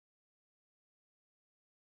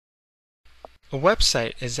A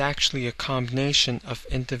website is actually a combination of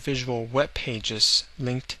individual web pages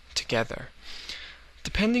linked together.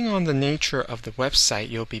 Depending on the nature of the website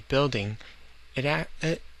you'll be building,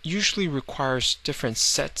 it usually requires different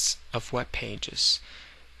sets of web pages.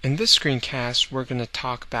 In this screencast, we're going to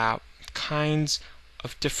talk about kinds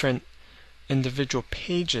of different individual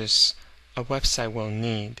pages a website will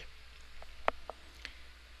need.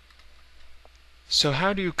 So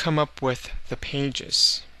how do you come up with the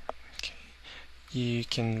pages? You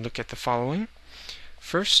can look at the following.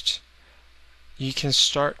 First, you can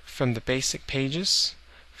start from the basic pages.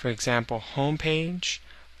 For example, home page,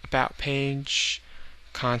 about page,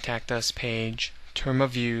 contact us page, term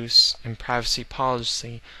of use, and privacy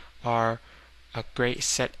policy are a great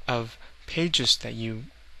set of pages that you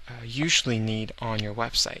usually need on your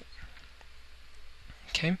website.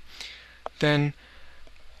 Okay. Then,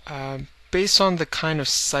 based on the kind of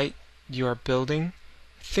site you are building,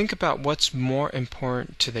 think about what's more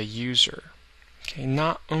important to the user. Okay,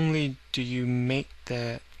 not only do you make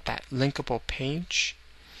that linkable page,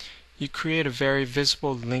 you create a very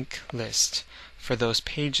visible link list for those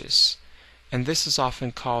pages, and this is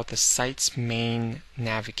often called the site's main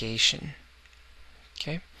navigation.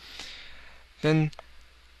 Okay. Then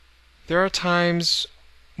there are times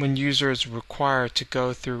when users require to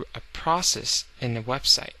go through a process in a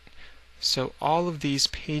website. So all of these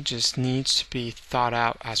pages needs to be thought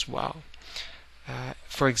out as well.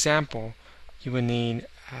 For example, you would need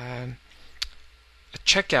a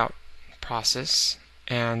checkout process,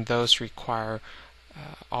 and those require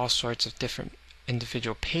all sorts of different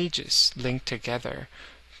individual pages linked together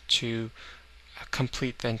to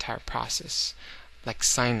complete the entire process, like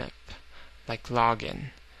sign up, like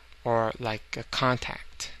login, or like a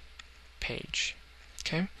contact page.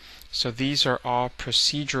 Okay? So these are all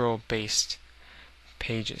procedural based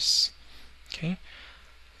pages. Okay?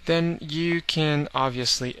 Then you can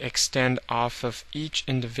obviously extend off of each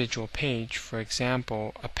individual page. For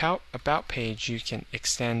example, about page, you can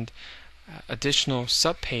extend additional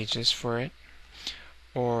subpages for it,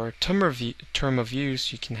 or term of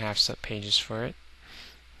use, you can have subpages for it.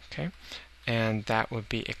 Okay? And that would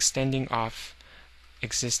be extending off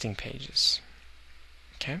existing pages.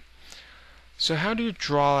 Okay? So how do you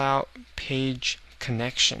draw out page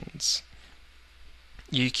connections?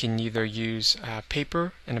 You can either use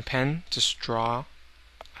paper and a pen to draw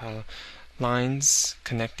lines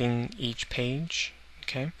connecting each page,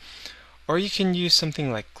 okay? Or you can use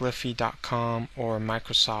something like Glyphy.com or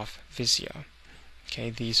Microsoft Visio.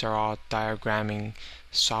 Okay, these are all diagramming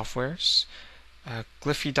softwares.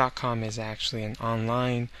 Glyphy.com is actually an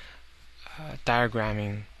online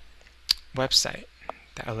diagramming website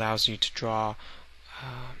that allows you to draw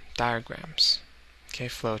diagrams, okay,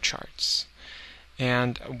 flow charts.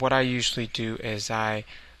 And what I usually do is I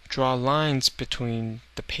draw lines between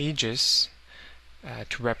the pages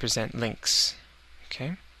to represent links.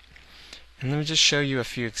 Okay, and let me just show you a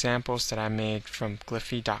few examples that I made from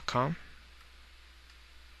Glyphy.com.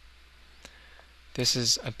 This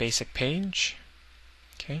is a basic page.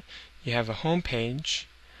 Okay, you have a home page,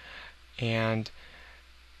 and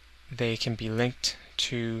they can be linked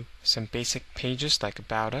to some basic pages like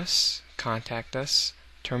About Us, Contact Us,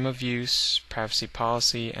 Term of Use, Privacy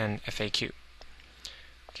Policy, and FAQ.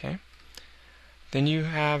 Okay. Then you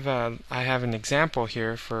have I have an example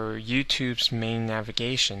here for YouTube's main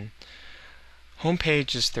navigation.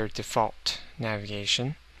 Homepage is their default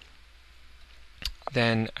navigation.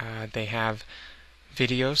 Then they have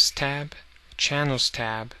Videos tab, Channels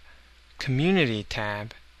tab, Community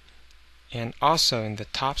tab, and also in the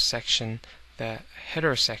top section, the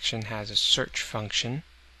header section has a search function.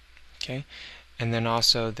 Okay, and then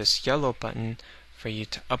also this yellow button for you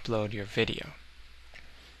to upload your video.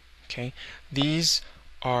 Okay, these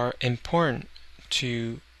are important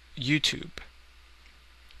to YouTube.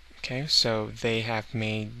 Okay, so they have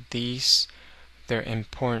made these their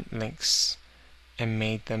important links and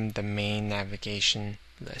made them the main navigation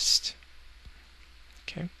list.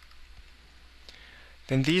 Okay.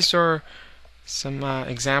 Then these are some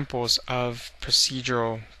examples of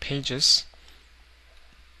procedural pages.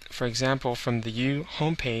 For example, from the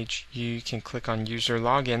home page, you can click on User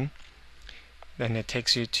Login. Then it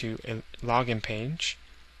takes you to a login page.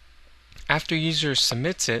 After user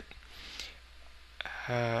submits it,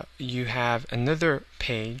 you have another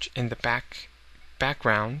page in the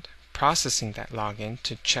background processing that login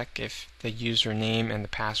to check if the username and the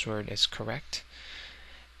password is correct.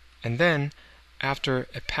 And then after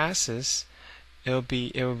it passes, it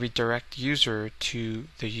will redirect user to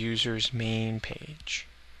the user's main page,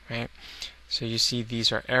 right? So you see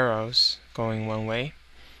these are arrows going one way,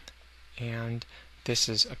 and this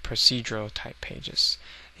is a procedural type pages.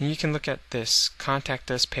 And you can look at this contact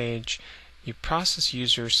us page, you process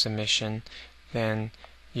user submission, then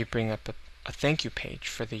you bring up a thank you page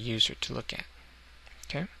for the user to look at.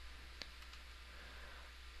 Okay?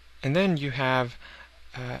 And then you have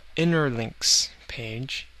inner links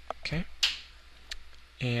page. Okay?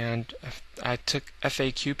 And if I took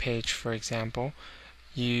FAQ page for example,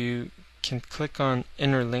 you can click on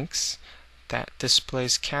inner links that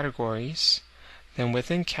displays categories. Then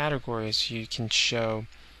within categories you can show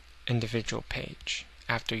individual page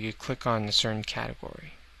after you click on a certain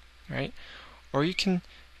category, right? Or you can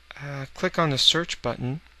click on the search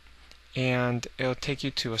button and it'll take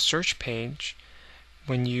you to a search page.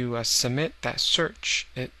 When you submit that search,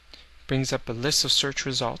 it brings up a list of search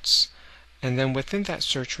results, and then within that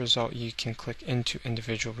search result you can click into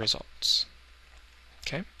individual results.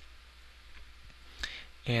 Okay?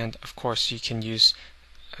 And of course you can use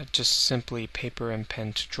just simply paper and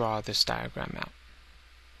pen to draw this diagram out.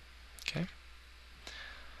 Okay?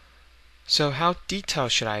 So how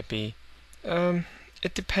detailed should I be?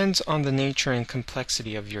 It depends on the nature and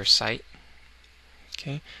complexity of your site.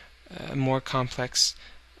 Okay? More complex,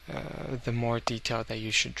 the more detailed that you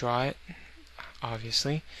should draw it,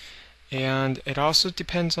 obviously. And it also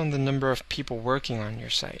depends on the number of people working on your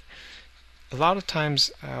site. A lot of times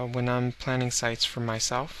when I'm planning sites for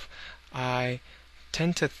myself, I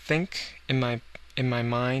tend to think in my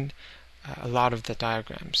mind a lot of the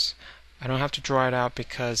diagrams. I don't have to draw it out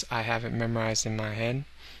because I have it memorized in my head,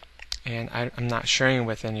 and I'm not sharing it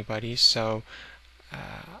with anybody, so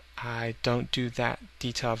I don't do that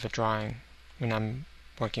detail of a drawing when I'm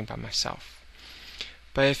working by myself.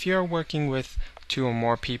 But if you're working with 2 or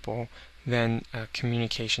more people, then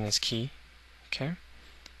communication is key. Okay?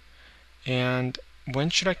 And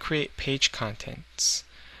when should I create page contents?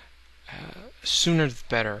 Sooner the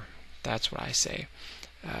better. That's what I say.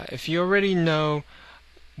 If you already know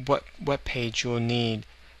what page you'll need,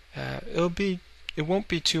 it won't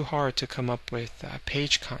be too hard to come up with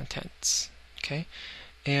page contents. Okay?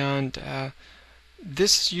 And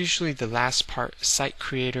this is usually the last part site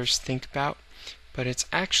creators think about, but it's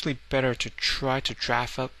actually better to try to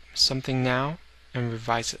draft up something now and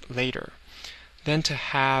revise it later than to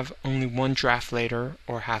have only one draft later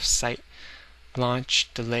or have site launch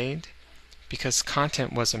delayed because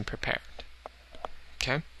content wasn't prepared.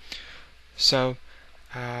 Okay? So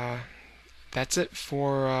that's it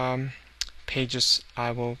for pages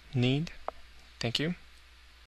I will need. Thank you.